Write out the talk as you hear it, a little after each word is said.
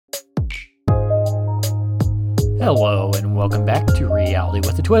Hello and welcome back to Reality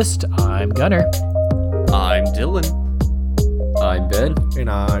with a Twist. I'm Gunnar. I'm Dylan. I'm Ben. And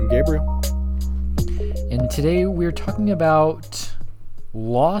I'm Gabriel. And today we're talking about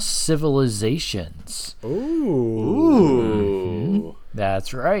lost civilizations. Ooh.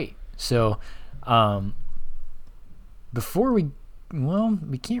 That's right. So, before we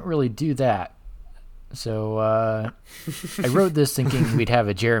can't really do that. So, I wrote this thinking we'd have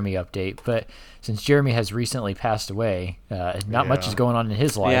a Jeremy update, but since Jeremy has recently passed away, not much is going on in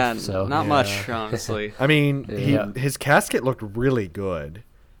his life. Yeah, so not much, honestly. I mean, Yeah. his casket looked really good.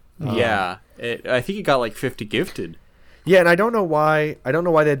 I think he got like 50 gifted. Yeah, and I don't know why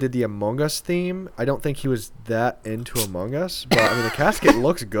they did the Among Us theme. I don't think he was that into Among Us, but I mean the casket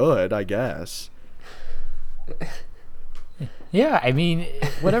looks good, I guess. Yeah, I mean,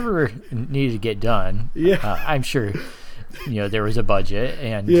 whatever needed to get done. Yeah. I'm sure, there was a budget,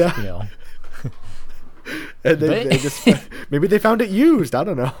 and Yeah. And they But- just maybe they found it used. I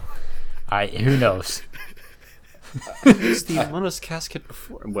don't know. who knows? It's the Among Us casket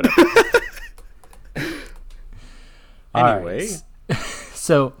before. Whatever. All right. Anyway.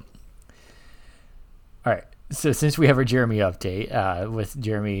 So, all right. So since we have our Jeremy update, with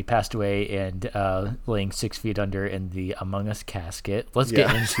Jeremy passed away and laying 6 feet under in the Among Us casket, let's get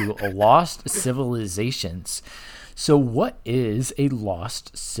Yeah. into lost civilizations. So what is a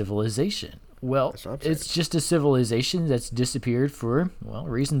lost civilization? Well, That's what I'm saying. it's just a civilization that's disappeared for,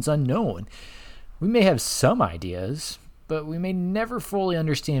 reasons unknown. We may have some ideas, but we may never fully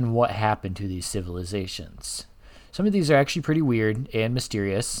understand what happened to these civilizations. Some of these are actually pretty weird and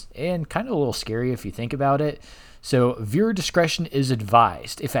mysterious and kind of a little scary if you think about it. So viewer discretion is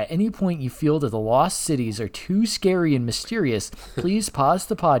advised. If at any point you feel that the lost cities are too scary and mysterious, please pause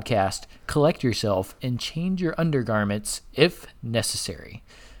the podcast, collect yourself, and change your undergarments if necessary.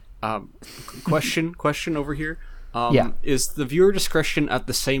 Question over here. Yeah. Is the viewer discretion at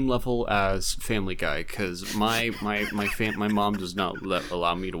the same level as Family Guy? Because my mom does not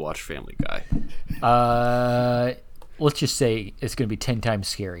allow me to watch Family Guy. Let's just say it's going to be 10 times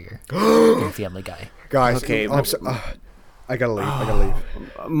scarier than Family Guy. Guys, Okay, I gotta leave.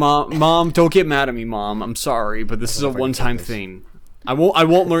 Mom, don't get mad at me, Mom. I'm sorry, but this is a if I can one-time do this. thing. I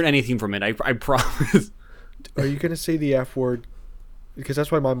won't learn anything from it. I promise. Are you gonna say the F word? Because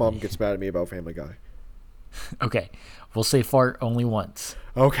that's why my mom gets mad at me about Family Guy. Okay, we'll say fart only once.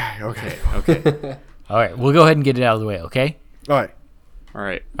 Okay. Okay. All right, we'll go ahead and get it out of the way, okay? All right. All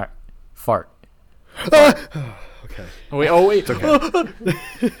right. All right, fart. Okay. Oh wait.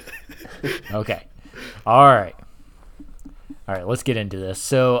 Okay. All right, let's get into this.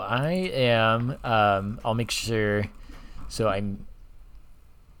 So I am, I'll make sure, so I'm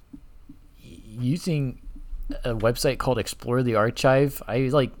using a website called Explore the Archive. I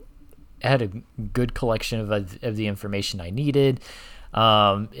had a good collection of the information I needed.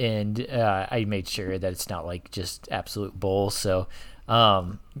 And I made sure that it's not just absolute bull. So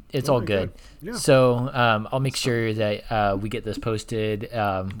it's all good. Yeah. So I'll make sure that we get this posted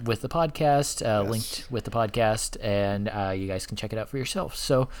with the podcast, linked with the podcast, and you guys can check it out for yourself.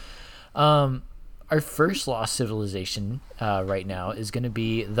 So our first lost civilization right now is going to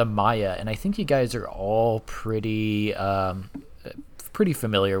be the Maya, and I think you guys are all pretty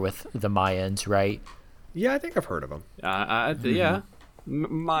familiar with the Mayans, right? Yeah, I think I've heard of him. Yeah.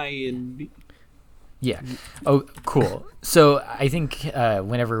 Mayan. Yeah. Oh, cool. So I think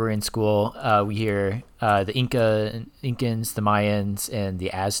whenever we're in school, we hear the Incans, the Mayans, and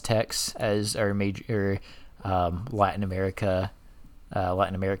the Aztecs as our major Latin American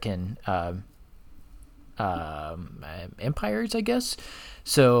empires, I guess.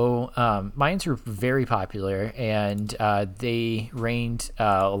 So Mayans were very popular, and they reigned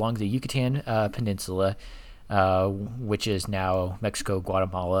along the Yucatan Peninsula, which is now Mexico,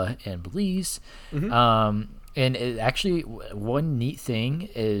 Guatemala, and Belize. And it actually, one neat thing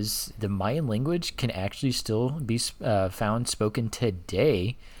is the Mayan language can actually still be found spoken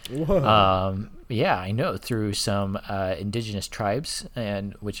today. Whoa. Yeah, I know, through some indigenous tribes,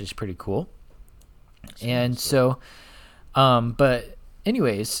 and which is pretty cool. And so, but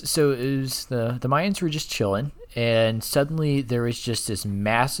anyways, so it was the Mayans were just chilling, and suddenly there was just this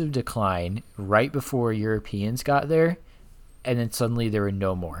massive decline right before Europeans got there, and then suddenly there were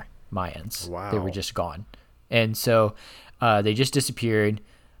no more Mayans. Wow. They were just gone. And so they just disappeared.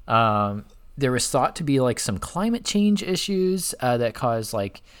 There was thought to be some climate change issues that caused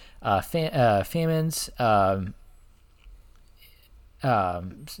famines,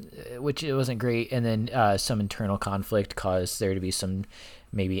 which it wasn't great, and then some internal conflict caused there to be some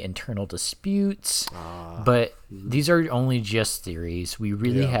maybe internal disputes. But these are only just theories. We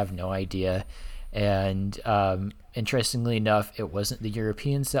really have no idea. And interestingly enough, it wasn't the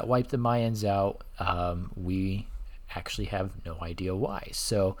Europeans that wiped the Mayans out. We actually have no idea why.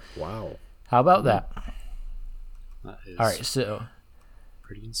 So, Wow. how about that? That is All right, so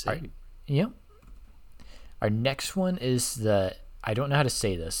pretty insane. yep. Our next one is I don't know how to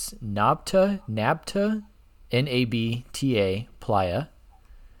say this. Nabta, Nabta, Playa.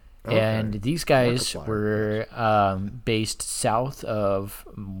 Okay. And these guys Markiplier, were based south of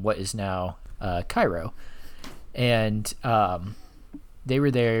what is now Cairo. And they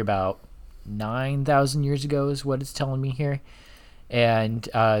were there about 9,000 years ago is what it's telling me here. And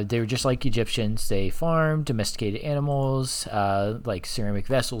they were just like Egyptians. They farmed, domesticated animals, like ceramic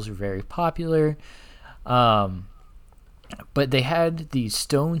vessels were very popular. But they had these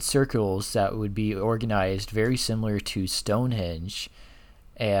stone circles that would be organized very similar to Stonehenge.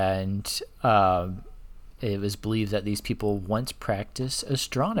 And it was believed that these people once practiced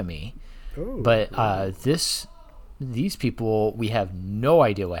astronomy. Ooh, But these people, we have no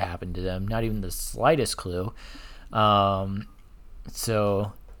idea what happened to them, not even the slightest clue.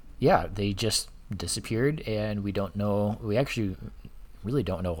 So, yeah, they just disappeared, and we don't know. We actually really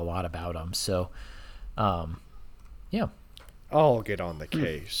don't know a lot about them. So, yeah, I'll get on the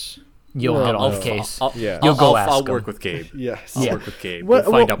case. you'll Well, get on the I'll- case. Yeah. You'll go I'll ask work them. with Gabe. Yes. I'll Yeah. work with Gabe. Well,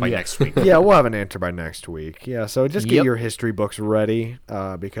 We'll find well, out by yeah. next week. Yeah, we'll have an answer by next week. Yeah, so just get Yep. your history books ready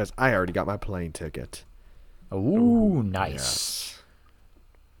because I already got my plane ticket. Ooh, nice. Yes.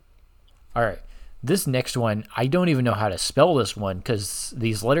 All right. This next one, I don't even know how to spell this one because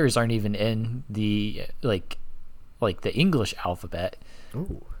these letters aren't even in the like the English alphabet.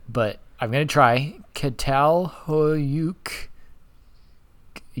 Ooh. But I'm gonna try Catalhoyuk.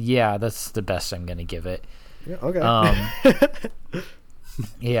 Yeah, that's the best I'm gonna give it. Yeah, okay.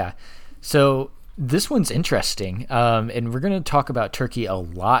 Yeah. So this one's interesting, and we're gonna talk about Turkey a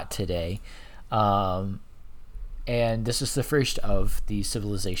lot today. And this is the first of the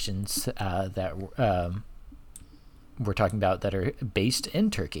civilizations that we're talking about that are based in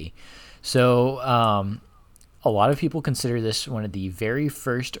Turkey. So a lot of people consider this one of the very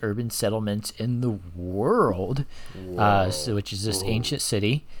first urban settlements in the world, which is this ancient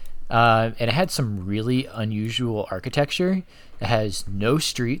city. And it had some really unusual architecture. It has no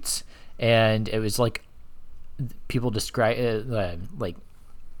streets, and it was like people describe it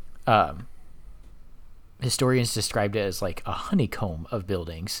historians described it as like a honeycomb of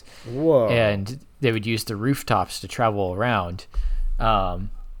buildings. Whoa. And they would use the rooftops to travel around, and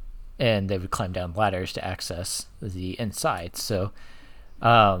they would climb down ladders to access the inside. So,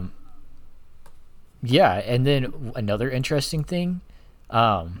 yeah. And then another interesting thing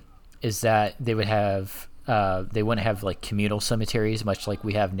is that they would have they wouldn't have like communal cemeteries much like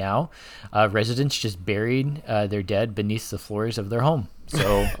we have now. Residents just buried their dead beneath the floors of their home.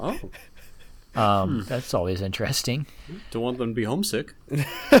 So that's always interesting. Don't want them to be homesick.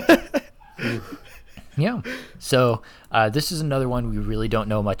 Yeah. So this is another one we really don't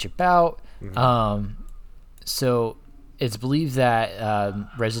know much about. So it's believed that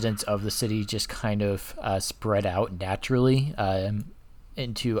residents of the city just kind of spread out naturally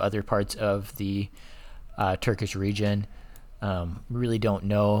into other parts of the Turkish region. Really don't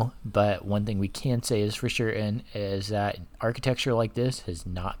know, but one thing we can say is for certain is that architecture like this has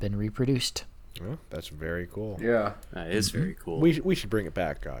not been reproduced. Oh, that's very cool. Yeah. That is very cool. We should bring it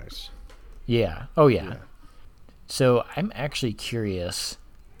back, guys. Yeah. Oh, yeah. So I'm actually curious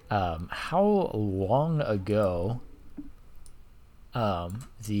how long ago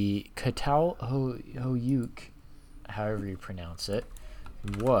the Catalhoyuk, however you pronounce it,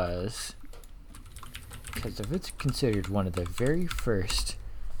 was, because if it's considered one of the very first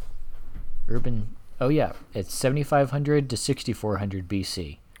urban, it's 7,500 to 6,400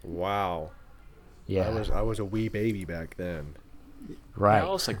 BC. Wow. Yeah, I was a wee baby back then. right. I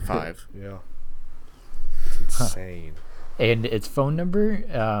was like 5. Yeah. It's insane. And its phone number,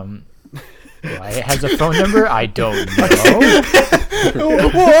 why it has a phone number, I don't know.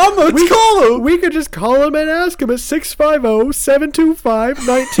 Well, let's call him. We could just call him and ask him at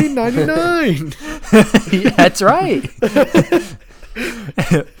 650-725-1999. Yeah, that's right.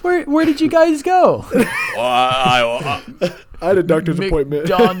 Where did you guys go? I had a doctor's appointment.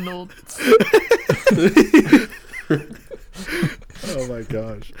 McDonald's. Oh my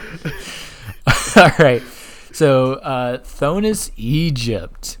gosh. All right. So, Thonis,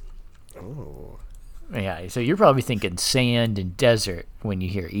 Egypt. Oh. Yeah, so you're probably thinking sand and desert when you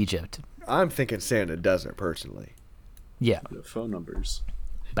hear Egypt. I'm thinking sand and desert personally. Yeah, The phone numbers.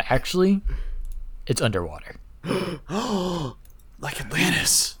 but actually, it's underwater. Like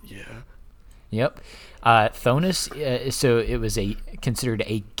Atlantis. Yeah. Yep. Thonis, so it was considered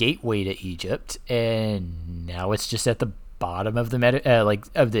a gateway to Egypt, and now it's just at the bottom of the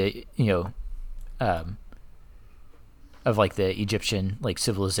of like the Egyptian like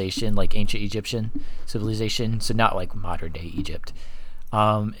civilization, like ancient Egyptian civilization. So not like modern day Egypt.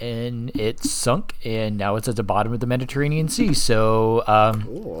 And it sunk, and now it's at the bottom of the Mediterranean Sea. So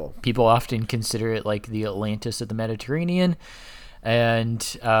Cool. people often consider it like the Atlantis of the Mediterranean. And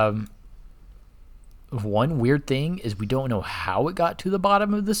one weird thing is we don't know how it got to the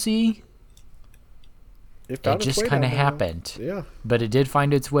bottom of the sea. It Just kind of happened. Yeah. But it did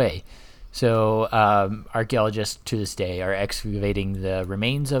find its way. So archaeologists to this day are excavating the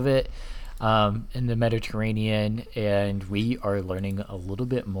remains of it in the Mediterranean, and we are learning a little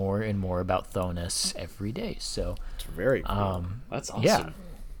bit more and more about Thonis every day. So It's very cool. That's awesome. yeah,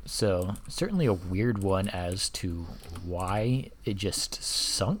 so certainly a weird one as to why it just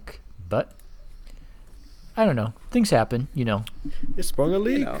sunk, but I don't know. Things happen, you know. It sprung a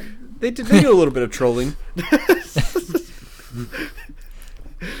leak. You know, they do a little bit of trolling.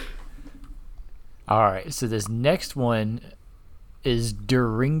 All right, so this next one is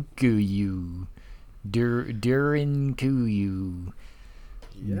Derinkuyu. Derinkuyu.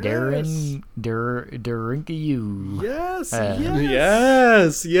 Yes. Derinkuyu. Yes.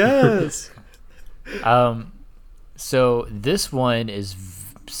 Yes, yes. So this one is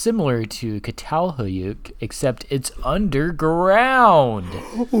similar to Catalhoyuk, except it's underground.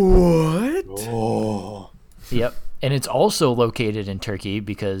 What? Oh. Yep. And it's also located in Turkey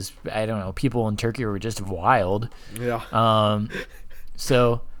because, I don't know, people in Turkey were just wild. Yeah.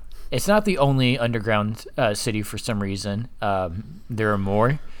 So it's not the only underground city for some reason. There are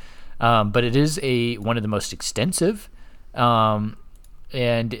more. But it is one of the most extensive. And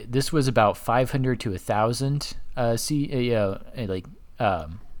this was about 500 to 1,000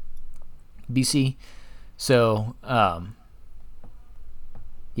 BC. So,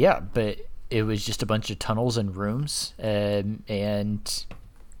 yeah, but it was just a bunch of tunnels and rooms, and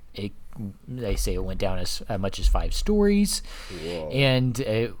they say it went down as much as 5 stories. Whoa. And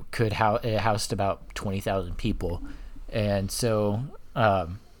it it housed about 20,000 people, and so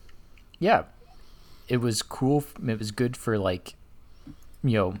yeah, it was cool. It was good for like,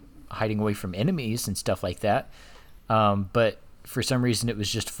 you know, hiding away from enemies and stuff like that. But for some reason, it was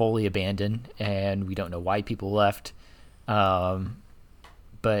just fully abandoned, and we don't know why people left.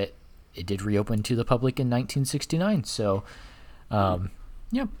 But it did reopen to the public in 1969. So,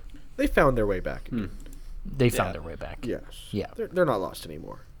 yeah, They found their way back. they found their way back. Yes. Yeah. They're not lost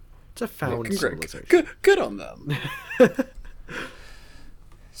anymore. It's a found civilization. Good on them.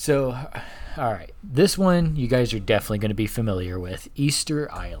 So, all right, this one you guys are definitely going to be familiar with,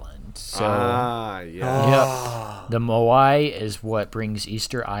 Easter Island. So, Yeah. yep, the Moai is what brings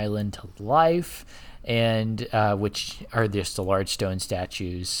Easter Island to life, and which are just the large stone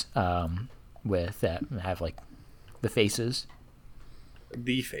statues with that have like the faces,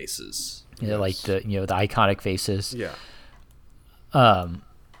 The faces. like the the iconic faces. Yeah.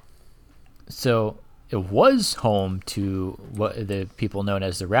 So it was home to what the people known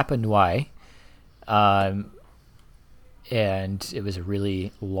as the Rapa Nui, and it was a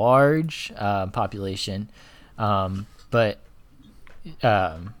really large population. But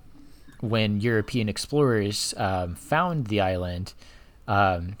when European explorers found the island,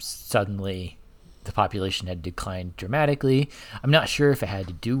 suddenly the population had declined dramatically. I'm not sure if it had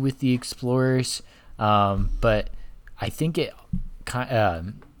to do with the explorers, but I think it.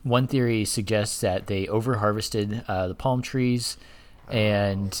 One theory suggests that they over-harvested the palm trees,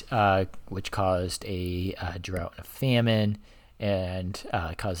 and which caused a drought and a famine, and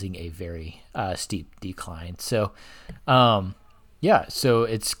causing a very steep decline. So, yeah, so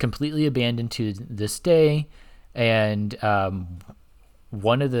it's completely abandoned to this day, and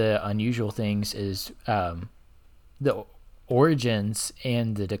one of the unusual things is the origins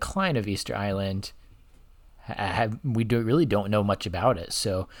and the decline of Easter Island. We really don't know much about it,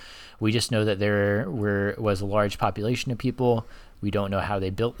 so we just know that there was a large population of people. We don't know how they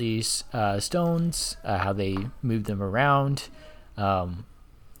built these stones, how they moved them around, and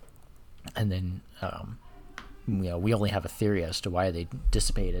then we only have a theory as to why they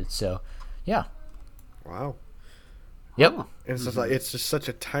dissipated. So, yeah, Wow. yep, And it's just like it's just such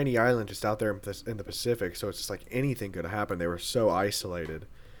a tiny island just out there in the Pacific, so it's just like anything could happen. They were so isolated.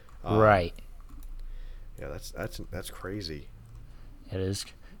 right. Yeah, that's crazy. It is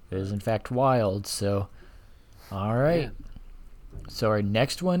in fact wild. So, all right. So our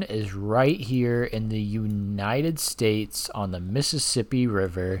next one is right here in the United States on the Mississippi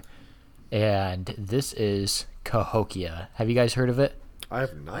River, and this is Cahokia. Have you guys heard of it? I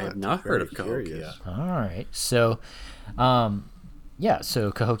have not. I have not Very heard of curious. Cahokia. All right. So,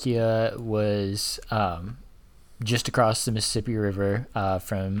 so Cahokia was just across the Mississippi River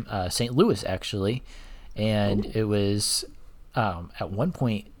from St. Louis, actually. And it was, at one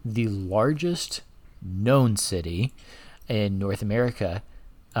point, the largest known city in North America.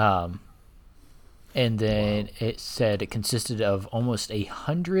 And then it said it consisted of almost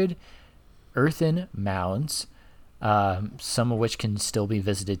 100 earthen mounds, some of which can still be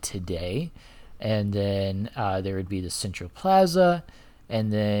visited today. And then there would be the Central Plaza,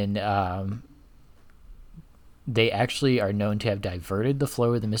 and then they actually are known to have diverted the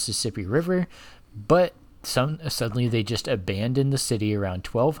flow of the Mississippi River, but suddenly they just abandoned the city around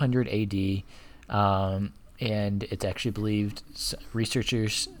 1200 AD, and it's actually believed,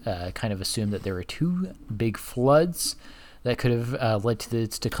 researchers kind of assume that there were two big floods that could have led to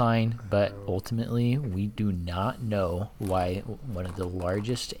its decline, but ultimately we do not know why one of the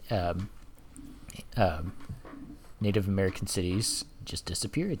largest Native American cities just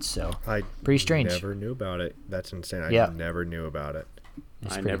disappeared. So I pretty strange. Never knew about it. That's insane. Yeah. I never knew about it.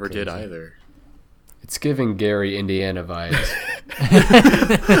 It's I pretty never did crazy. either. It's giving Gary, Indiana vibes.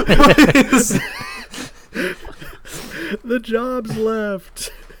 The jobs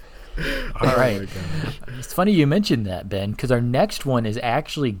left. All right. It's funny you mentioned that, Ben, because our next one is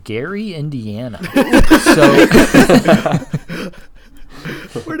actually Gary, Indiana. So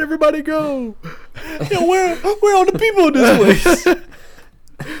Where'd everybody go? Yeah, where are the people in this place?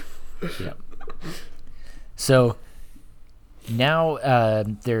 yeah. So now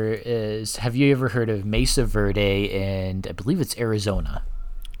there is. Have you ever heard of Mesa Verde? And I believe it's Arizona.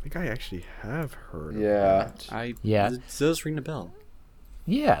 I think I actually have heard Yeah. of that. Yeah. It does ring a bell.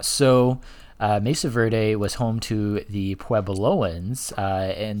 Yeah, so Mesa Verde was home to the Puebloans,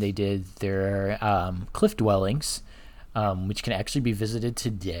 and they did their cliff dwellings, which can actually be visited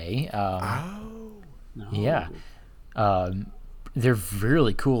today. Yeah. They're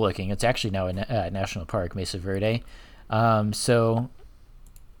really cool looking. It's actually now a national park, Mesa Verde. The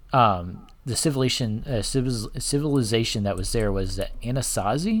civilization that was there was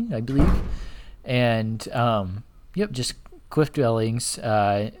Anasazi, I believe. And, just cliff dwellings,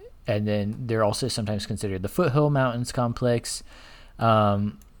 and then they're also sometimes considered the Foothill Mountains complex,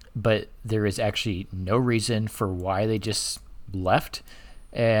 but there is actually no reason for why they just left,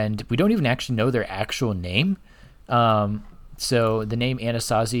 and we don't even actually know their actual name. So the name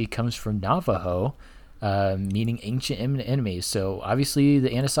Anasazi comes from Navajo, meaning ancient enemies. So obviously the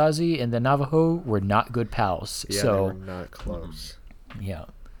Anasazi and the Navajo were not good pals. Yeah, so they were not close. yeah,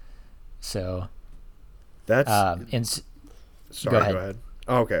 so That's Go sorry. ahead. Go ahead.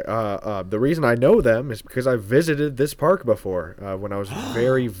 Okay. The reason I know them is because I visited this park before when I was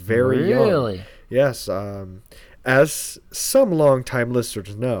very, very young. Really? Yes. As some longtime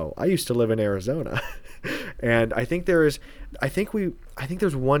listeners know, I used to live in Arizona, and I think there's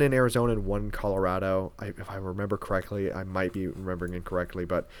one in Arizona and one in Colorado. If I remember correctly, I might be remembering incorrectly,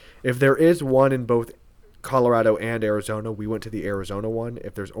 but if there is one in both Colorado and Arizona, we went to the Arizona one.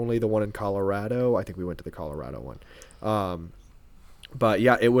 If there's only the one in Colorado, I think we went to the Colorado one. But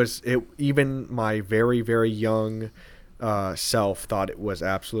yeah, even my very, very young self thought it was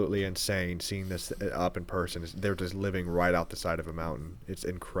absolutely insane seeing this up in person. They're just living right out the side of a mountain. It's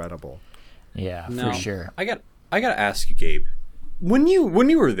incredible. Yeah, Now, for sure. I gotta ask you, Gabe. When you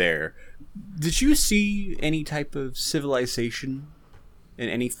were there, did you see any type of civilization in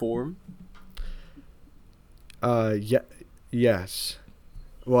any form? Yes.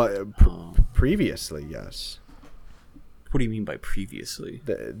 Well, previously, yes. What do you mean by previously?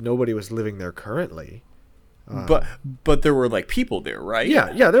 Nobody was living there currently. But there were like people there, right?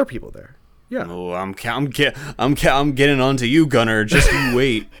 Yeah, there are people there. Yeah. Oh, I'm getting onto you, Gunner. Just you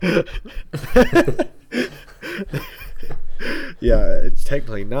wait. Yeah, it's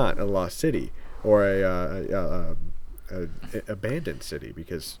technically not a lost city or a abandoned city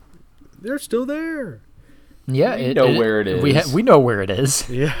because they're still there. Yeah, We know where it is. We know where it is.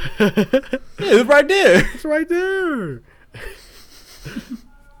 Yeah. It's right there. It's right there.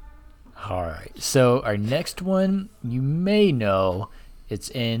 All right. So our next one, you may know, it's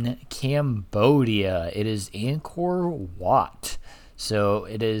in Cambodia. It is Angkor Wat. So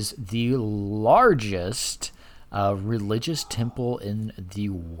it is the largest religious temple in the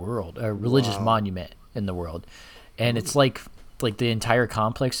world, a religious monument in the world, and it's like the entire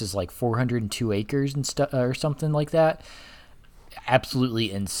complex is like 402 acres and stuff or something like that.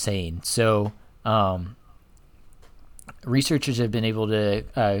 Absolutely insane. So researchers have been able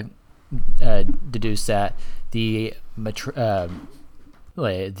to deduce that the Angkor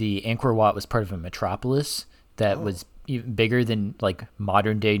Wat was part of a metropolis that was even bigger than like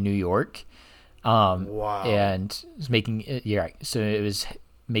modern day New York. Wow. And it was making it, yeah, so it was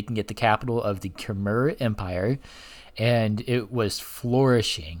making it the capital of the Khmer Empire, and it was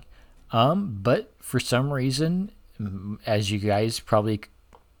flourishing. But for some reason, as you guys probably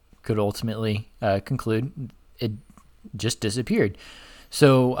could ultimately conclude, it just disappeared.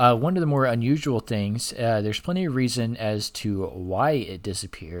 So one of the more unusual things, there's plenty of reason as to why it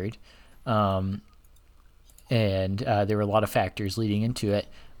disappeared. And there were a lot of factors leading into it.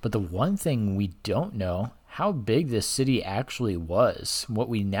 But the one thing we don't know, how big this city actually was. What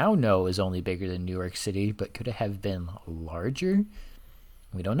we now know is only bigger than New York City, but could it have been larger?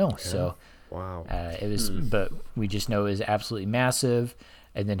 We don't know. Okay. So wow. It was, but we just know it was absolutely massive.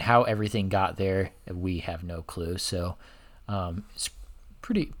 And then how everything got there, we have no clue. So it's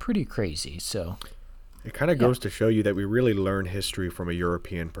pretty crazy. So it kind of goes to show you that we really learn history from a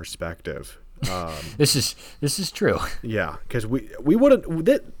European perspective. This is true. Yeah, because we wouldn't.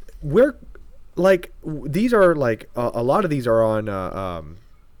 We're like, these are like a lot of these are on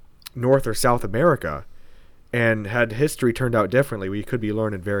North or South America, and had history turned out differently, we could be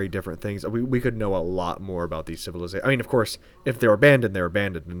learning very different things. We could know a lot more about these civilizations. I mean, of course, if they're abandoned,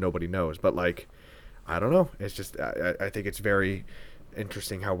 and nobody knows. But like, I don't know. It's just I think it's very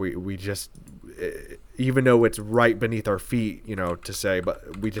interesting how we just, even though it's right beneath our feet, to say,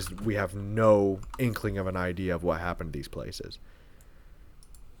 but we have no inkling of an idea of what happened to these places.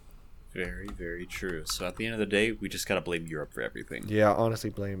 Very, very true. So at the end of the day, we just gotta blame Europe for everything. Yeah, honestly,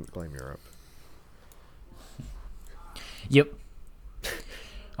 blame Europe. Yep.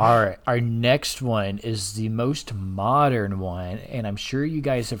 All right, our next one is the most modern one, and I'm sure you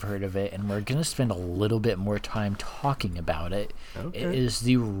guys have heard of it, and we're going to spend a little bit more time talking about it. Okay. It is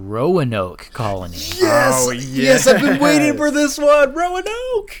the Roanoke colony. Yes! Oh, yes, I've been waiting for this one!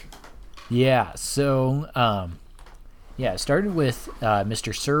 Roanoke! Yeah, so, it started with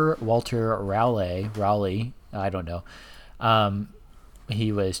Mr. Sir Walter Raleigh, I don't know.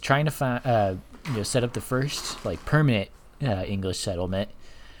 He was trying to set up the first, permanent English settlement.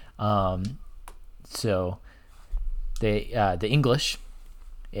 So the English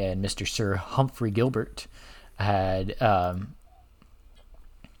and Mr. Sir Humphrey Gilbert had,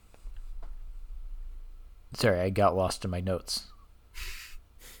 sorry, I got lost in my notes.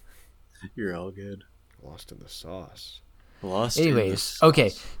 You're all good. Lost in the sauce. Anyways,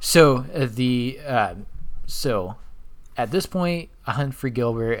 okay. So so at this point, Humphrey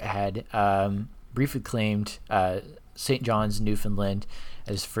Gilbert had, briefly claimed, St. John's, Newfoundland,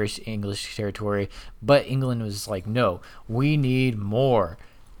 as first English territory, but England was like, no, we need more.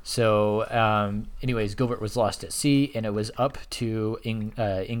 So anyways, Gilbert was lost at sea, and it was up to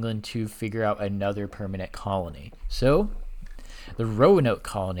England to figure out another permanent colony. So the Roanoke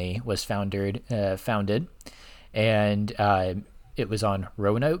colony was founded, and it was on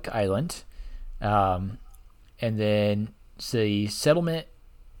Roanoke Island, and then the settlement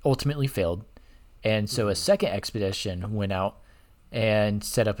ultimately failed, and so a second expedition went out and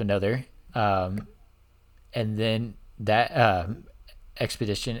set up another, and then that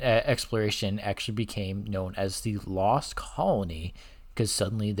exploration actually became known as the Lost Colony, because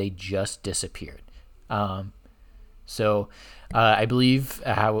suddenly they just disappeared. So I believe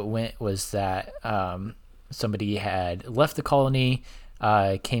how it went was that somebody had left the colony,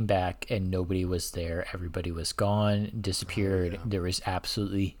 came back, and nobody was there. Everybody was gone, disappeared. Oh, yeah. There was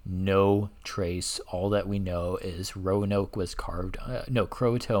absolutely no trace. All that we know is Roanoke was carved,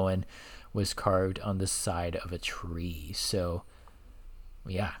 Croatoan was carved on the side of a tree. So,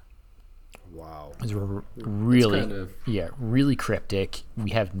 yeah. Wow. It was really, really cryptic.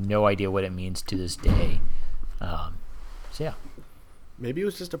 We have no idea what it means to this day. So, yeah. Maybe it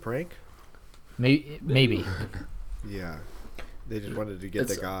was just a prank? Maybe. Yeah. They just wanted to get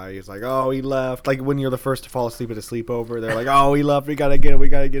the guy. He's like, oh, he left. Like when you're the first to fall asleep at a sleepover, they're like, oh, he left. We gotta get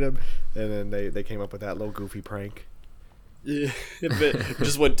him. And then they came up with that little goofy prank. Yeah, it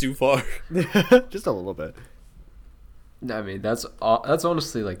just went too far. Just a little bit. I mean, that's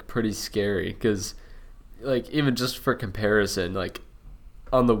honestly pretty scary, because even just for comparison,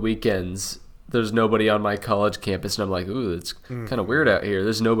 on the weekends, there's nobody on my college campus, and I'm like, ooh, it's kind of weird out here.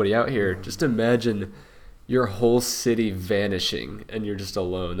 There's nobody out here. Just imagine your whole city vanishing and you're just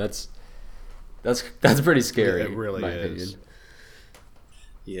alone. That's pretty scary. Yeah, it really is. Opinion.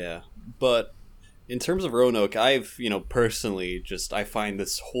 Yeah, but in terms of Roanoke, I've personally I find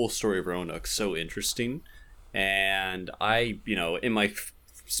this whole story of Roanoke so interesting, and I in my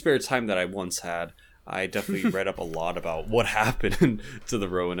spare time that I once had, I definitely read up a lot about what happened to the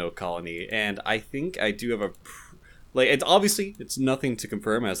Roanoke colony, and I think I do have a like, it's obviously it's nothing to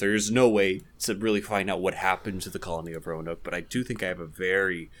confirm, as there is no way to really find out what happened to the colony of Roanoke. But I do think I have a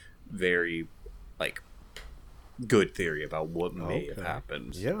very, very like good theory about what may have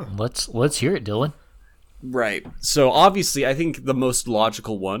happened. Yeah. Let's hear it, Dylan. Right. So obviously, I think the most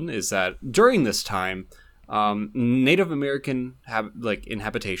logical one is that during this time, Native American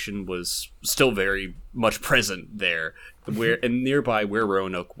inhabitation was still very much present there, and nearby where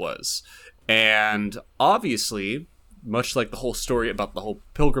Roanoke was, and obviously, much like the whole story about the whole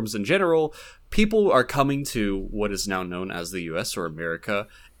Pilgrims in general, people are coming to what is now known as the U.S. or America,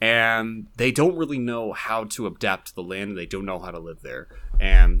 and they don't really know how to adapt to the land, and they don't know how to live there.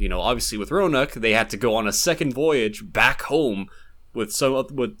 And, obviously with Roanoke, they had to go on a second voyage back home with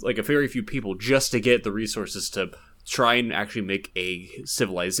a very few people just to get the resources to try and actually make a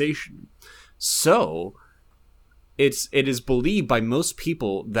civilization. So, it is believed by most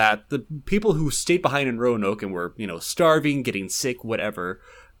people that the people who stayed behind in Roanoke and were, starving, getting sick, whatever,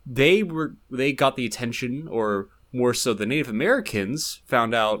 they got the attention, or more so the Native Americans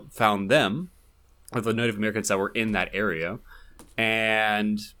found them, or the Native Americans that were in that area,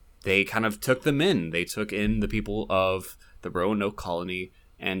 and they kind of took them in. They took in the people of the Roanoke colony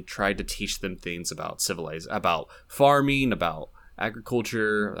and tried to teach them things about about farming, about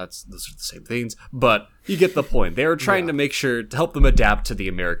agriculture. Those are the same things, but you get the point. They were trying to make sure to help them adapt to the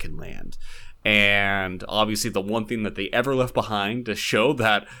American land. And obviously the one thing that they ever left behind to show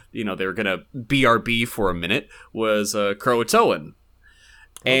that, they were going to BRB for a minute was Croatoan.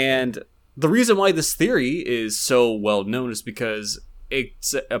 And the reason why this theory is so well known is because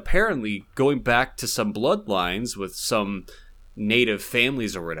it's apparently going back to some bloodlines with some native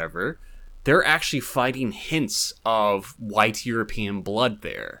families or whatever. They're actually finding hints of white European blood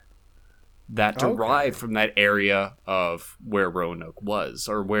there that derive from that area of where Roanoke was,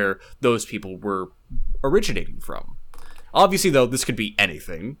 or where those people were originating from. Obviously, though, this could be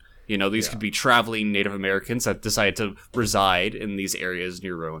anything. These could be traveling Native Americans that decided to reside in these areas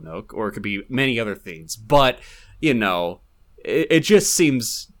near Roanoke, or it could be many other things. But, it just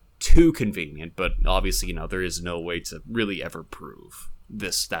seems too convenient. But obviously, there is no way to really ever prove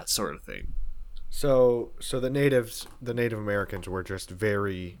that sort of thing. So the Native Americans were just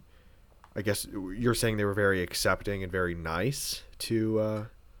very, I guess you're saying they were very accepting and very nice to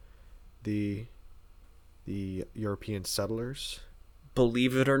the European settlers.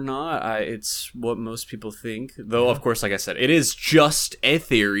 Believe it or not, it's what most people think. Though, of course, like I said, it is just a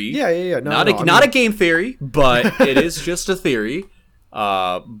theory. Yeah. Not a game theory, but it is just a theory.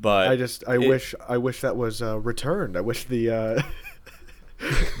 But I wish that was returned. I wish the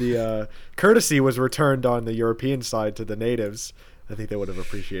the courtesy was returned on the European side to the natives. I think they would have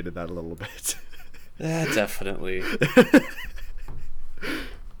appreciated that a little bit. Definitely.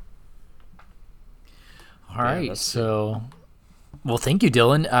 All right, so, well, thank you,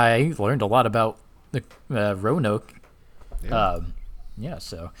 Dylan. I learned a lot about the Roanoke.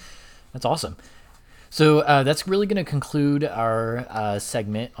 So that's awesome. So that's really going to conclude our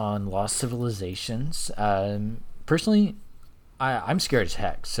segment on lost civilizations. Personally, I'm scared as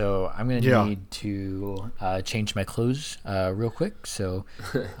heck, so I'm going to need to change my clothes real quick. So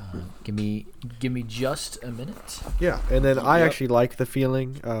give me just a minute. Yeah, and then I actually like the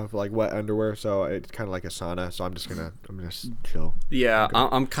feeling of like wet underwear, so it's kind of like a sauna. So I'm gonna chill. Yeah,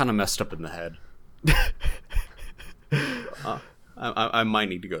 I'm kind of messed up in the head. I might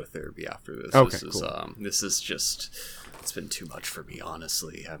need to go to therapy after this. Okay, this is just, it's been too much for me,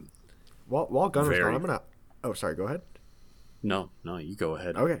 honestly. While Gunner's gone, I'm gonna. Oh, sorry. Go ahead. No, you go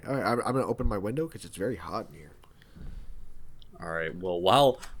ahead. Okay, all right. I'm gonna open my window because it's very hot in here. All right. Well,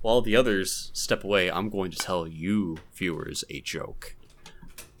 while the others step away, I'm going to tell you viewers a joke.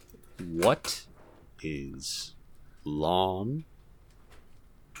 What is long,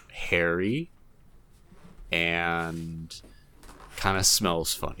 hairy, and kind of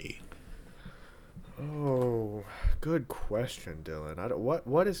smells funny? Oh, good question, Dylan.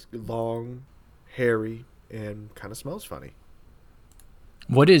 What is long, hairy, and kind of smells funny?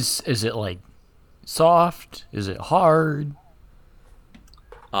 What is it like? Soft? Is it hard?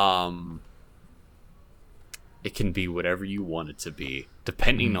 It can be whatever you want it to be,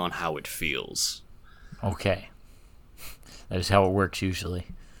 depending on how it feels. Okay. That is how it works usually.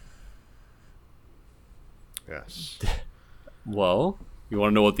 Yes. Well, you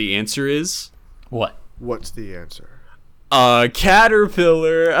want to know what the answer is? What? What's the answer?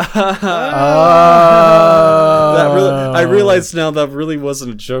 Caterpillar. I realized now that really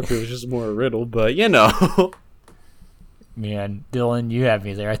wasn't a joke. It was just more a riddle, but Man, Dylan, you had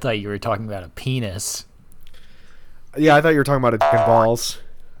me there. I thought you were talking about a penis. Yeah, I thought you were talking about a dick and balls.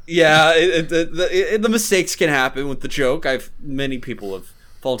 Yeah, the mistakes can happen with the joke. Many people have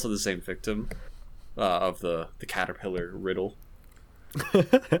fallen to the same victim of the caterpillar riddle.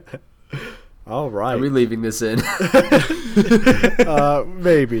 All right. Are we leaving this in?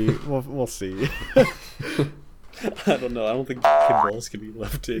 Maybe we'll see. I don't know. I don't think pinballs can be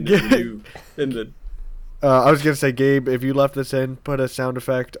left in the. I was gonna say, Gabe, if you left this in, put a sound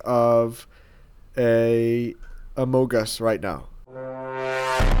effect of a Among Us right now.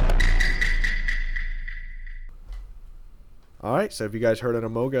 All right. So if you guys heard an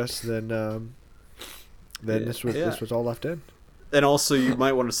Among Us, then this was all left in. And also, you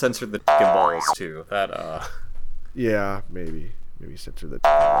might want to censor the balls too. That Yeah, maybe censor the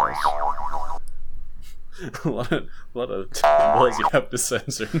balls. a lot of balls you have to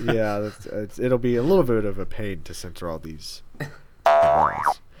censor. Yeah, it'll be a little bit of a pain to censor all these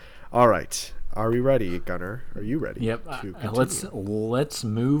balls. All right, are we ready, Gunnar? Are you ready? Yep. To Let's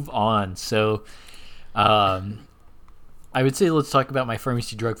move on. So, I would say let's talk about my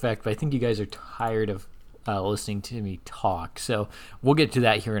pharmacy drug fact, but I think you guys are tired of listening to me talk, so we'll get to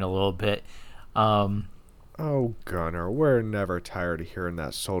that here in a little bit. Oh, Gunnar, we're never tired of hearing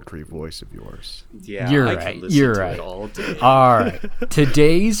that sultry voice of yours. Yeah, You're I right. Can listen You're to right. It all day. All right.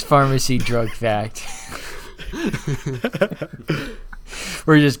 Today's pharmacy drug fact.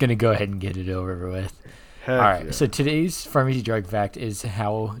 We're just going to go ahead and get it over with. Heck All right. yeah. So today's pharmacy drug fact is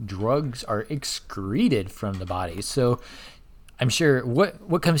how drugs are excreted from the body. So I'm sure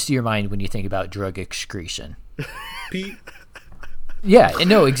what comes to your mind when you think about drug excretion? Pete. Yeah,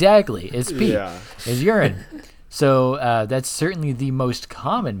 no, exactly. It's pee. Yeah. It's urine. So that's certainly the most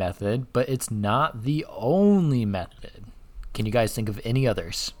common method, but it's not the only method. Can you guys think of any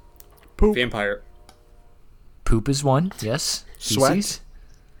others? Vampire. Poop is one. Yes. Sweat? Feces?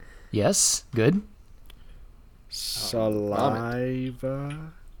 Yes. Good.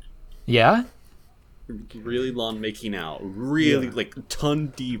 Saliva. Yeah. Really long making out. Really like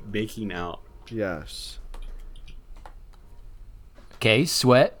ton deep making out. Yes. Okay.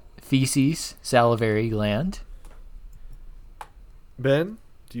 Sweat, feces, salivary gland. Ben,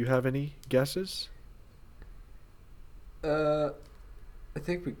 do you have any guesses? I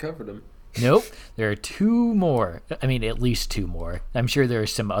think we covered them. Nope. There are two more. I mean, at least two more. I'm sure there are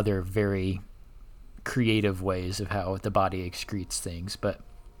some other very creative ways of how the body excretes things, but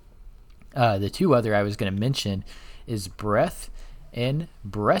the two other I was going to mention is breath and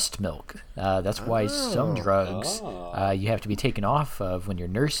breast milk. That's why some drugs you have to be taken off of when you're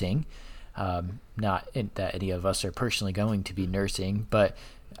nursing. Not that any of us are personally going to be nursing, but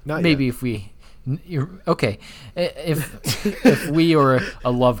Not maybe yet. if we... Okay, if we or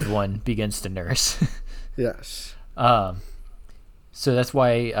a loved one begins to nurse. Yes. So that's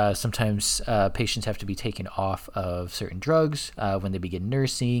why sometimes patients have to be taken off of certain drugs when they begin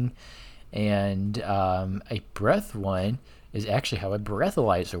nursing. And a breath one is actually how a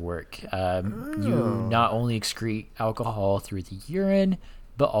breathalyzer works. You not only excrete alcohol through the urine,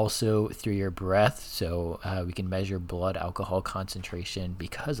 but also through your breath. So we can measure blood alcohol concentration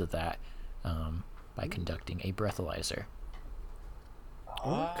because of that by conducting a breathalyzer.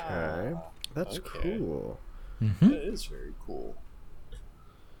 Okay. That's Okay. cool. That is very cool.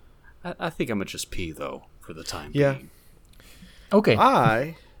 I think I'm gonna just pee though for the time Yeah. being.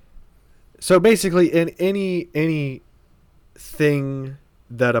 Okay. So basically, in any thing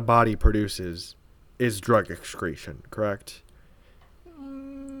that a body produces is drug excretion, correct?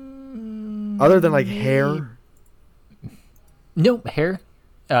 Other than like hair. No, hair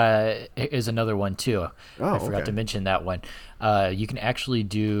is another one too. Oh, I forgot okay. to mention that one. You can actually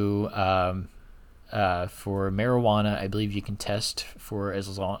do for marijuana. I believe you can test for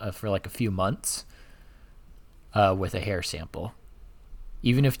as long for like a few months with a hair sample.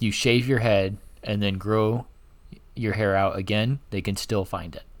 Even if you shave your head and then grow your hair out again, they can still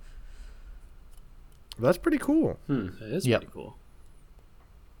find it. That's pretty cool. That is Yep. pretty cool.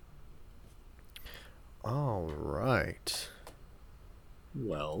 All right.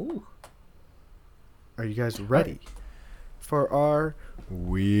 Well, Are you guys ready for our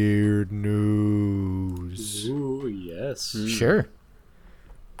weird news? ooh, yes. Sure.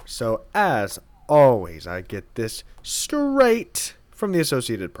 So, as always, I get this straight from the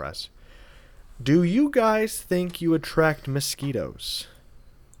Associated Press. Do you guys think you attract mosquitoes?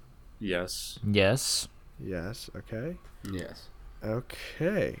 Yes. Yes. Yes. Okay. Yes.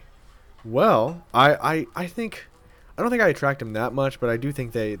 Okay. Well, I think I don't think I attract them that much, but I do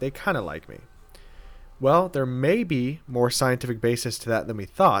think they kind of like me. Well, there may be more scientific basis to that than we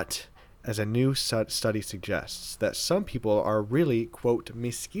thought, as a new study suggests that some people are really, quote,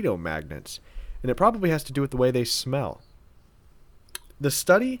 mosquito magnets, and it probably has to do with the way they smell. The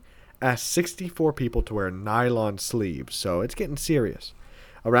study asked 64 people to wear nylon sleeves, so it's getting serious,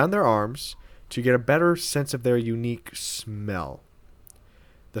 around their arms to get a better sense of their unique smell.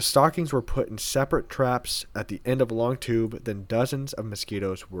 The stockings were put in separate traps at the end of a long tube, then dozens of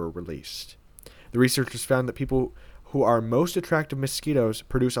mosquitoes were released. The researchers found that people who are most attractive mosquitoes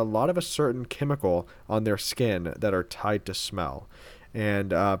produce a lot of a certain chemical on their skin that are tied to smell. And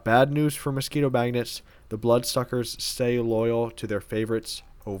bad news for mosquito magnets, the bloodsuckers stay loyal to their favorites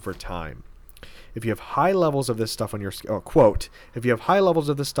over time. If you have high levels of this stuff on your skin, quote, if you have high levels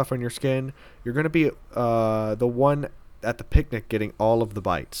of this stuff on your skin, you're going to be the one at the picnic getting all of the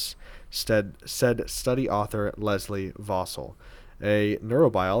bites, said study author Leslie Vossel, a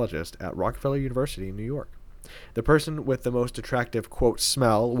neurobiologist at Rockefeller University in New York. The person with the most attractive, quote,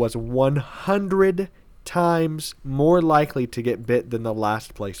 smell was 100 times more likely to get bit than the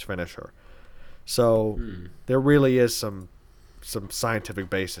last place finisher. So there really is some scientific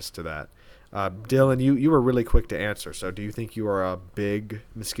basis to that. Dylan, you were really quick to answer. So do you think you are a big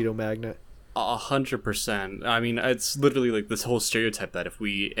mosquito magnet? 100%. I mean, it's literally like this whole stereotype that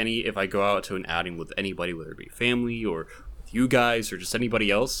if I go out to an outing with anybody, whether it be family or with you guys or just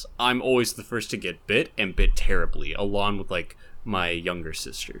anybody else, I'm always the first to get bit and bit terribly, along with like my younger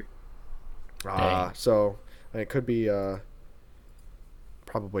sister. So it could be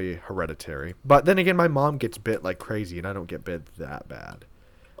probably hereditary. But then again, my mom gets bit like crazy, and I don't get bit that bad.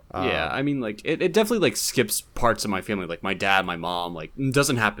 Yeah, I mean, like, it definitely, like, skips parts of my family. Like, my dad, my mom, like, it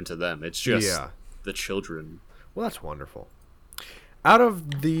doesn't happen to them. It's just the children. Well, that's wonderful. Out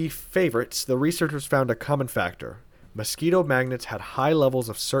of the favorites, the researchers found a common factor. Mosquito magnets had high levels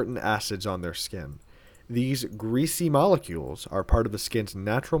of certain acids on their skin. These greasy molecules are part of the skin's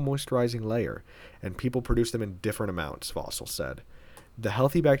natural moisturizing layer, and people produce them in different amounts, Vossel said. The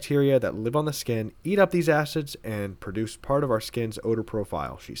healthy bacteria that live on the skin eat up these acids and produce part of our skin's odor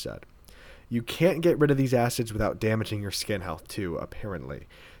profile, she said. You can't get rid of these acids without damaging your skin health too, apparently.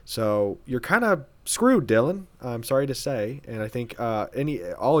 So you're kind of screwed, Dylan, I'm sorry to say. And I think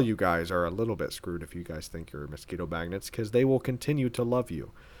all you guys are a little bit screwed if you guys think you're mosquito magnets, because they will continue to love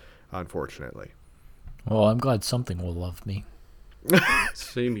you, unfortunately. Well, I'm glad something will love me.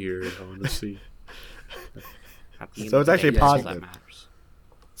 Same here, honestly. So it's actually positive.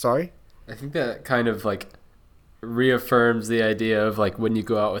 Sorry? I think that kind of like reaffirms the idea of like when you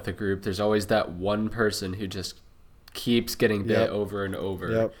go out with a group, there's always that one person who just keeps getting bit over and over.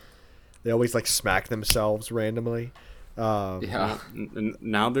 Yep. They always like smack themselves randomly. Yeah. And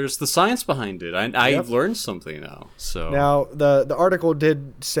now there's the science behind it. I've learned something now. So now the article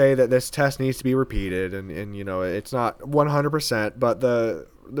did say that this test needs to be repeated, and you know it's not 100%, but the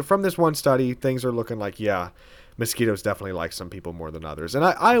from this one study, things are looking like mosquitoes definitely like some people more than others. And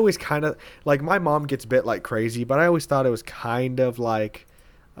I always kind of, like, my mom gets bit like crazy, but I always thought it was kind of like,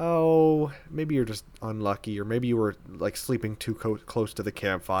 oh, maybe you're just unlucky, or maybe you were, like, sleeping too close to the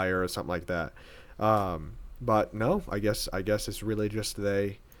campfire or something like that. But no, I guess it's really just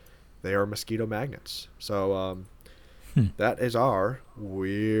they are mosquito magnets. So that is our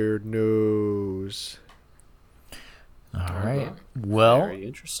weird news. All right. Well, very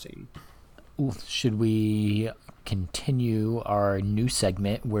interesting. Should we continue our new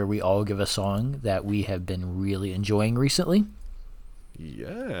segment where we all give a song that we have been really enjoying recently?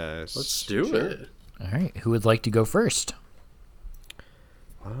 Yes. Let's do it. All right. Who would like to go first?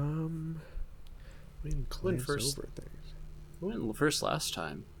 We went first. We went first last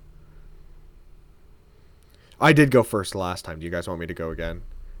time. I did go first last time. Do you guys want me to go again?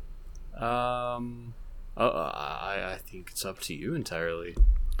 I think it's up to you entirely.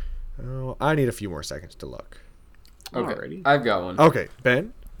 Oh, I need a few more seconds to look. Okay, Alrighty. I've got one. Okay,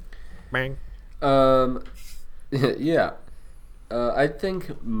 Ben. Bang. Yeah. I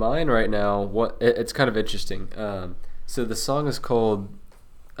think mine right now. It's kind of interesting. So the song is called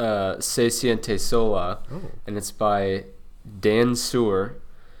 "Se Siente Sola," and it's by Dan Suhr.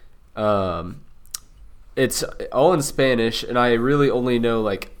 It's all in Spanish, and I really only know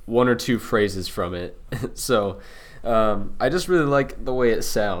like one or two phrases from it. So I just really like the way it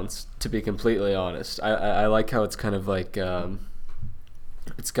sounds, to be completely honest. I like how it's kind of like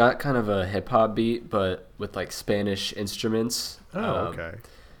it's got kind of a hip hop beat, but with like Spanish instruments. Okay.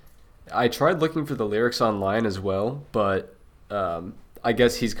 I tried looking for the lyrics online as well, but I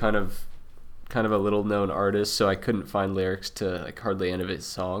guess he's kind of a little known artist, so I couldn't find lyrics to like hardly any of his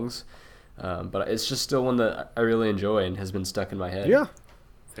songs. But it's just still one that I really enjoy and has been stuck in my head. Yeah.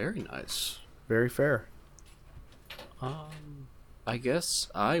 Very nice. Very fair. I guess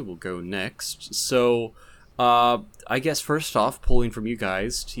I will go next. So, I guess first off, pulling from you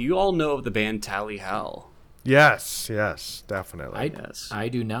guys, do you all know of the band Tally Hal? Yes, definitely. Yes. I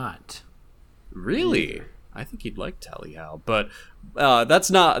do not. Really? I think you'd like Tally How, but that's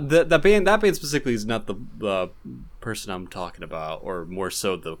not that band. That band specifically is not the person I'm talking about, or more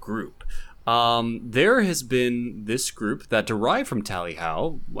so the group. There has been this group that derived from Tally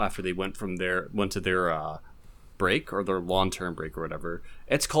How after they went to their break, or their long-term break, or whatever.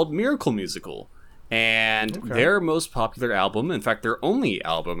 It's called Miracle Musical. And their most popular album, in fact, their only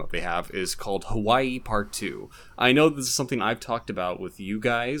album that they have, is called Hawaii Part 2. I know this is something I've talked about with you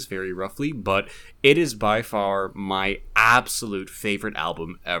guys very roughly, but it is by far my absolute favorite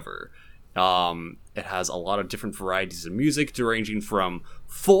album ever. It has a lot of different varieties of music, ranging from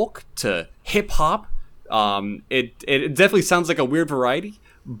folk to hip-hop. It definitely sounds like a weird variety,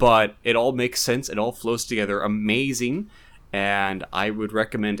 but it all makes sense. It all flows together amazing. And I would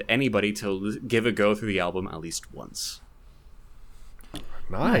recommend anybody to give a go through the album at least once.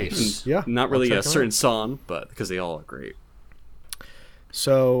 Nice. Yeah. Not really I'll a check 'em certain out. song, but because they all are great.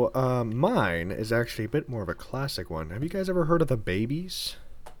 So mine is actually a bit more of a classic one. Have you guys ever heard of the Babies?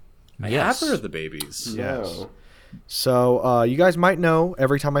 I Yes. have heard of the Babies. Yes. So you guys might know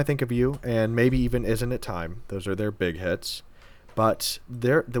Every Time I Think of You, and maybe even Isn't It Time. Those are their big hits. But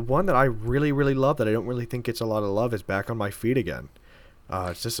the one that I really, really love that I don't really think gets a lot of love is Back on My Feet Again.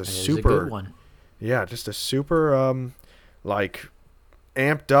 It's just a It is super, a good one. yeah, just a super like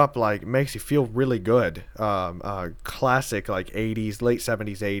amped up, like makes you feel really good. Classic like 80s, late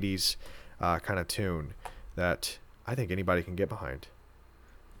 70s, 80s kind of tune that I think anybody can get behind.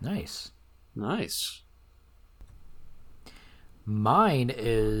 Nice. Nice. Mine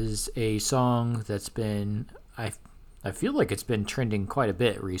is a song that's been I feel like it's been trending quite a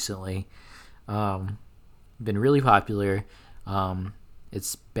bit recently. Been really popular.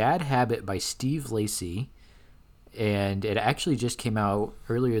 It's Bad Habit by Steve Lacy, and it actually just came out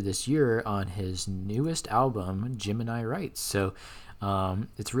earlier this year on his newest album, Gemini Rights. So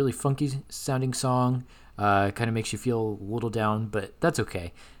it's a really funky sounding song. Kind of makes you feel a little down, but that's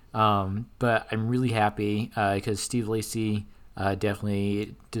okay. But I'm really happy because Steve Lacy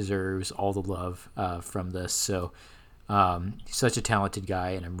definitely deserves all the love from this. So he's such a talented guy,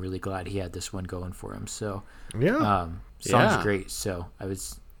 and I'm really glad he had this one going for him. So Yeah. song's Yeah. great, so I would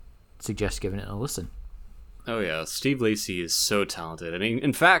suggest giving it a listen. Oh yeah, Steve Lacy is so talented. I mean,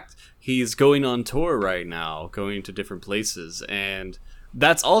 in fact, he's going on tour right now, going to different places, and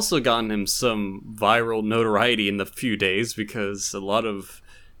that's also gotten him some viral notoriety in the few days because a lot of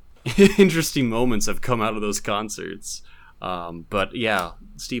interesting moments have come out of those concerts. But yeah,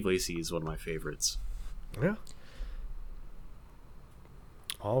 Steve Lacy is one of my favorites. Yeah.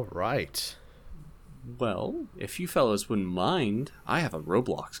 All right. Well, if you fellas wouldn't mind, I have a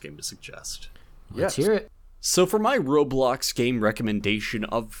Roblox game to suggest. Let's Yes. hear it. So for my Roblox game recommendation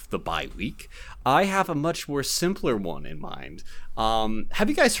of the bye week, I have a much more simpler one in mind. Have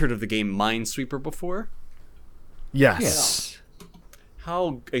you guys heard of the game Minesweeper before? Yes.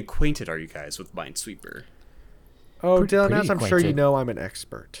 How acquainted are you guys with Minesweeper? Oh, Pretty Dylan, as I'm sure you acquainted. know, I'm an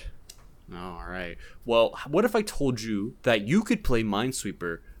expert. All right. Well, what if I told you that you could play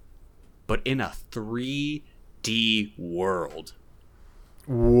Minesweeper, but in a 3D world?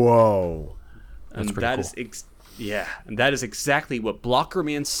 Whoa. And pretty that cool. is and that is exactly what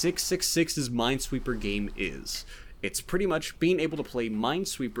Blockerman 666's Minesweeper game is. It's pretty much being able to play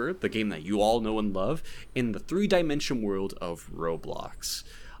Minesweeper, the game that you all know and love, in the three-dimension world of Roblox.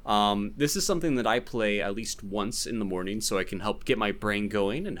 This is something that I play at least once in the morning so I can help get my brain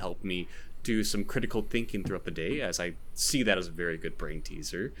going and help me do some critical thinking throughout the day, as I see that as a very good brain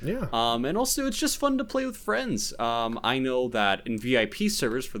teaser. Yeah. And also, it's just fun to play with friends. I know that in VIP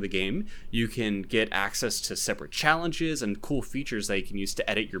servers for the game, you can get access to separate challenges and cool features that you can use to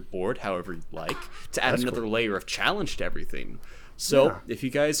edit your board however you like, to add another layer of challenge to everything. So, Yeah. if you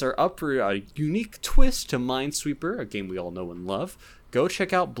guys are up for a unique twist to Minesweeper, a game we all know and love, go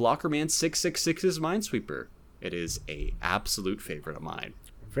check out Blockerman 666's Minesweeper. It is a absolute favorite of mine.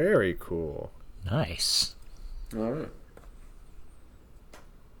 Very cool. Nice. All right.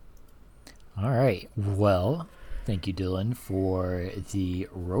 All right. Well, thank you, Dylan, for the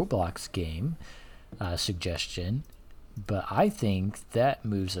Roblox game suggestion. But I think that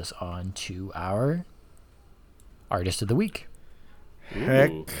moves us on to our Artist of the Week.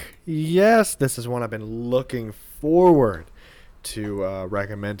 Heck yes, this is one I've been looking forward to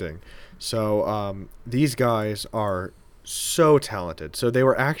recommending. So these guys are so talented. So they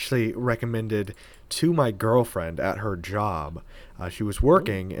were actually recommended to my girlfriend at her job. She was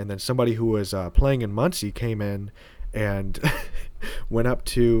working, and then somebody who was playing in Muncie came in and went up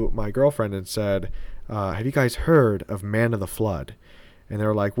to my girlfriend and said, have you guys heard of Man of the Flood? and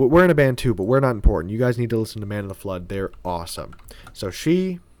they're like, we're in a band too, but we're not important. You guys need to listen to Man of the Flood. They're awesome. So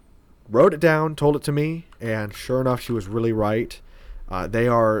she wrote it down, told it to me, and sure enough, she was really right. They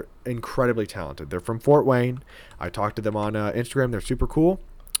are incredibly talented. They're from Fort Wayne. I talked to them on Instagram. They're super cool.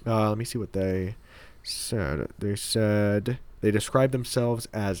 Let me see what they said. They said they describe themselves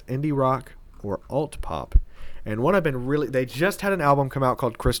as indie rock or alt pop. And one they just had an album come out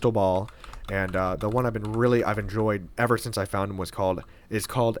called Crystal Ball. And the one I've enjoyed ever since I found them is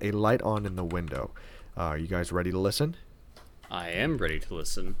called A Light On in the Window. You guys ready to listen? I am ready to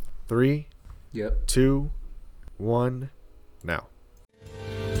listen. 3, Yep. 2, 1, now. I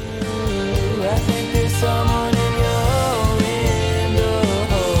think there's someone in your window,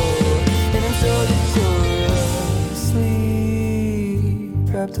 and I'm so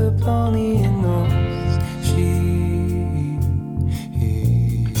victoriously wrapped up only in those sheets.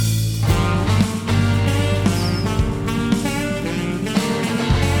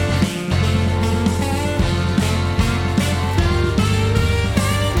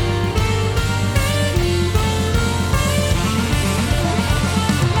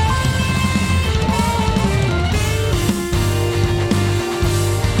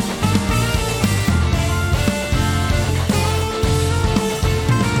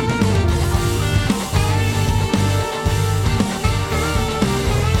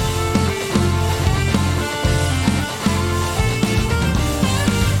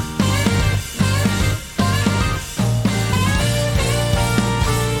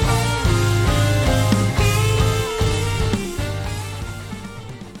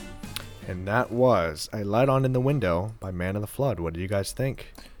 And that was A Light On in the Window by Man of the Flood. What do you guys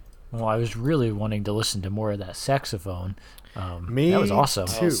think? Well, I was really wanting to listen to more of that saxophone. Me that was awesome.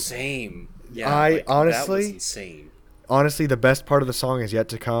 too. Oh, same. Yeah, I that was honestly- insane. Honestly, the best part of the song is yet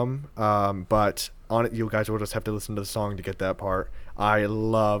to come, but you guys will just have to listen to the song to get that part. I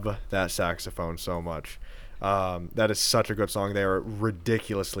love that saxophone so much. That is such a good song. They are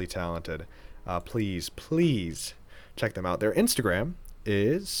ridiculously talented. Please check them out. Their Instagram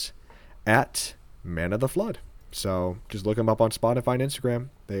is at Man of the Flood. So just look them up on Spotify and Instagram.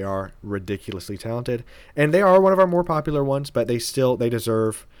 They are ridiculously talented, and they are one of our more popular ones, but they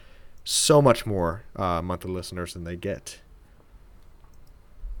deserve so much more monthly listeners than they get.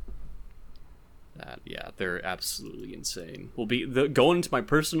 They're absolutely insane. Will be going into my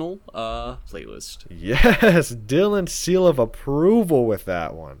personal playlist. Yes, Dylan, seal of approval with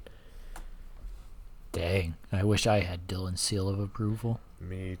that one. Dang, I wish I had Dylan's seal of approval.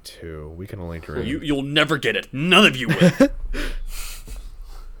 Me too. We can only dream. You'll never get it. None of you will.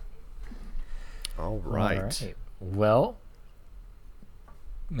 All right. Well,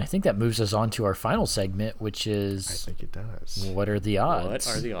 I think that moves us on to our final segment, which I is think it does. what are the odds?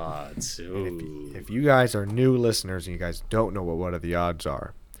 What are the odds? Ooh. If you guys are new listeners and you guys don't know what are the odds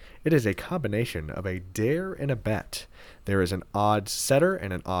are, it is a combination of a dare and a bet. There is an odds setter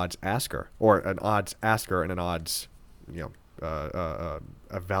and an odds asker, or an odds asker and an odds,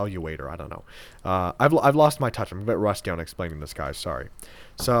 evaluator. I don't know. I've lost my touch. I'm a bit rusty on explaining this, guys. Sorry.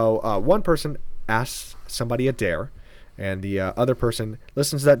 So one person asks somebody a dare, and the other person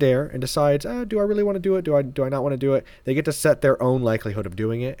listens to that dare and decides, do I really want to do it? Do I not want to do it? They get to set their own likelihood of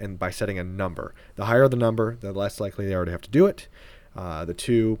doing it, and by setting a number. The higher the number, the less likely they are to have to do it. The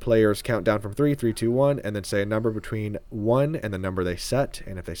two players count down from 3, 2, 1, and then say a number between 1 and the number they set.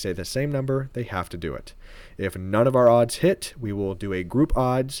 And if they say the same number, they have to do it. If none of our odds hit, we will do a group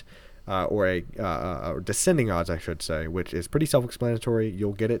odds, or a descending odds, I should say, which is pretty self-explanatory.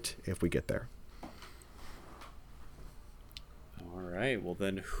 You'll get it if we get there. All right. Well,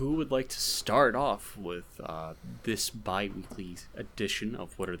 then, who would like to start off with this bi-weekly edition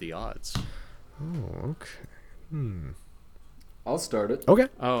of What Are the Odds? Oh, okay. I'll start it. Okay.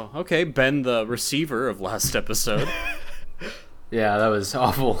 Oh, okay. Ben, the receiver of last episode. Yeah, that was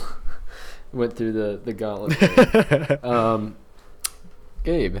awful. Went through the gauntlet there.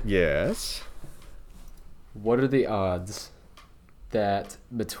 Gabe, Yes. what are the odds that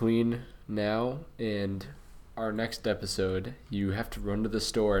between now and our next episode, you have to run to the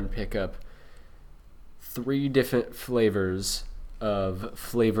store and pick up 3 different flavors of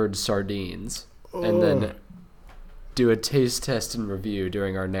flavored sardines, and then do a taste test and review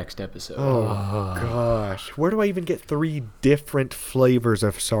during our next episode? Oh, gosh. Where do I even get 3 different flavors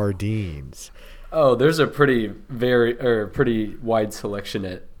of sardines? Oh, there's a pretty wide selection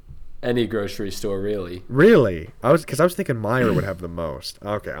at any grocery store, really. Really? I was thinking Meyer would have the most.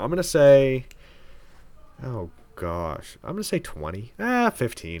 Okay, I'm gonna say. Oh gosh, I'm gonna say 20.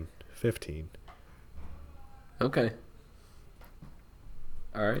 15. 15. Okay.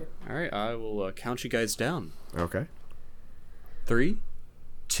 All right. All right. I will count you guys down. Okay. 3,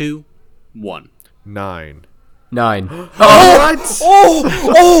 2, 1. 9. 9. What?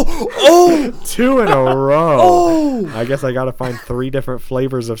 Oh! 2 in a row. I guess I gotta find 3 different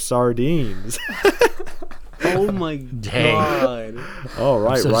flavors of sardines. Oh my Dang. god. All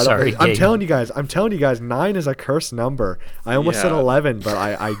right, so right. sorry, I'm Gabe. telling you guys, 9 is a cursed number. I almost said Yeah. 11, but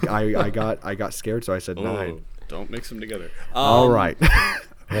I got scared, so I said 9. Oh, don't mix them together. All right.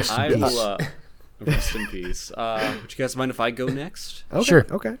 Rest I in peace. will rest in peace. Would you guys mind if I go next? Okay, Sure.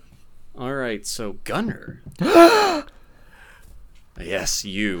 Okay. All right, so Gunner. Yes,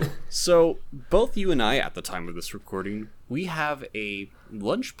 you. So both you and I, at the time of this recording, we have a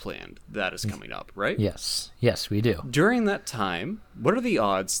lunch planned that is coming up, right? Yes, we do. During that time, what are the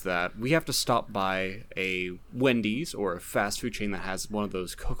odds that we have to stop by a Wendy's or a fast food chain that has one of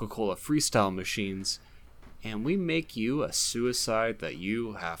those Coca-Cola freestyle machines, and we make you a suicide that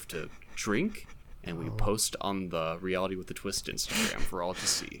you have to drink, and we post on the Reality with a Twist Instagram for all to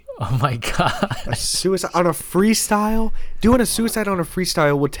see? Oh my god. A suicide on a freestyle? Doing a suicide on a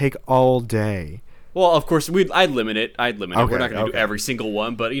freestyle would take all day. Well, of course, I'd limit it. We're Okay, not going to do okay. every single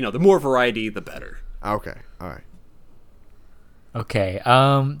one, but, the more variety, the better. Okay. All right. Okay.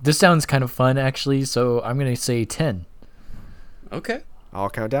 This sounds kind of fun actually, so I'm gonna say 10. Okay. I'll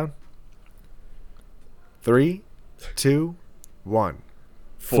count down. 3, 2, 1.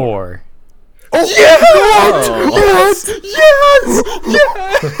 4. Yes!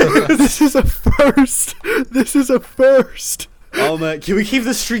 This is a first. This is a first. Oh, man. Can we keep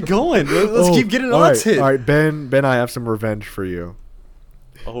this streak going? Let's Oh, keep getting all odds right, hit. All right, Ben, I have some revenge for you.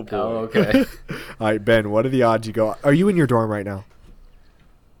 Oh, boy. Oh, okay. All right, Ben, what are the odds you go? Are you in your dorm right now?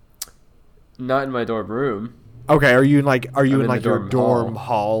 Not in my dorm room. Okay, are you in in the your dorm dorm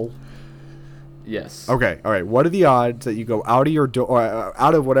hall? Yes. Okay, all right. What are the odds that you go out of your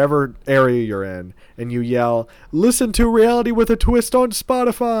out of whatever area you're in, and you yell, "Listen to Reality with a Twist on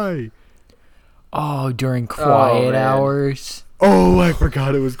Spotify"? Oh, during quiet man. hours. Oh, I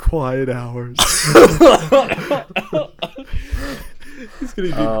forgot it was quiet hours. He's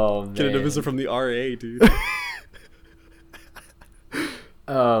going to Oh, man. get a visit from the RA, dude.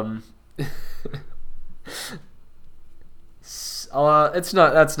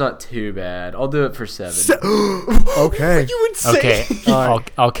 That's not too bad. I'll do it for 7. Okay. You would say. Okay. All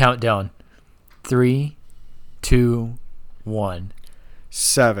right. I'll count down. 3, 2, 1.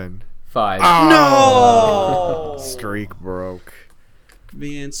 7. 5. No! Streak broke.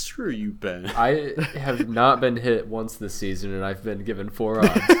 Man, screw you, Ben. I have not been hit once this season, and I've been given 4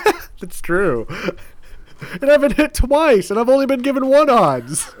 odds. That's true. And I've been hit twice, and I've only been given 1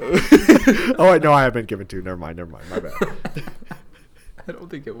 odds. Oh wait, no, I have been given 2. Never mind. My bad. I don't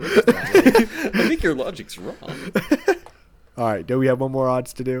think it works that way. I think your logic's wrong. All right, do we have one more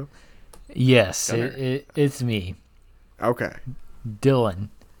odds to do? Yes, Gunner. it's me, Okay. Dylan.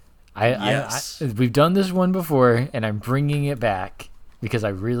 Yes. We've done this one before, and I'm bringing it back because I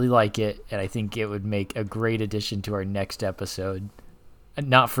really like it, and I think it would make a great addition to our next episode.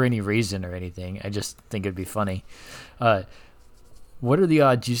 Not for any reason or anything. I just think it'd be funny. What are the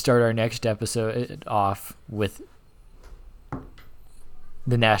odds you start our next episode off with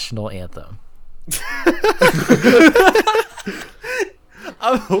the national anthem?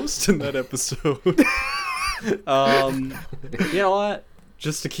 I'm hosting that episode. You know what?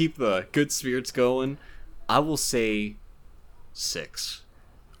 Just to keep the good spirits going, I will say 6.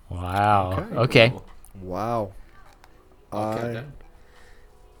 Wow. Okay. Wow. Okay.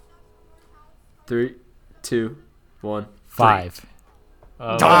 3, 2, 1. 5.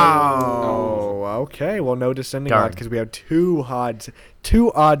 Oh, okay. Well, no descending Darn. odds because we have 2 odds.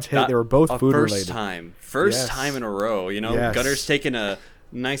 2 odds hit. They were both a food first related. time. Yes. Time in a row. Yes. Gunner's taking a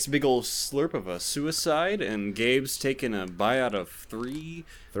nice big old slurp of a suicide, and Gabe's taking a bite out of 3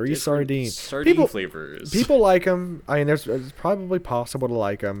 different sardines. sardine flavors. People like them. I mean, it's probably possible to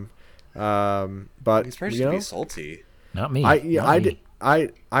like them, but He's probably you just gonna know, be salty. Not me. I Not me.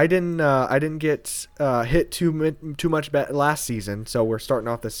 didn't get hit too much last season, so we're starting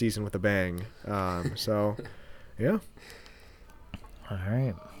off the season with a bang. So yeah. All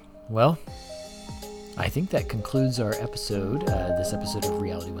right. Well, I think that concludes our episode, this episode of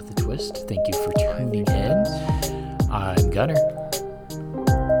Reality with a Twist. Thank you for tuning in. I'm Gunner.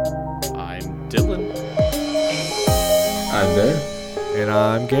 I'm Dylan. I'm Ben. And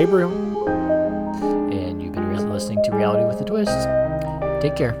I'm Gabriel. And you've been listening to Reality with a Twist.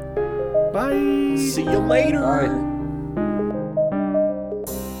 Take care. Bye. See you later. Bye.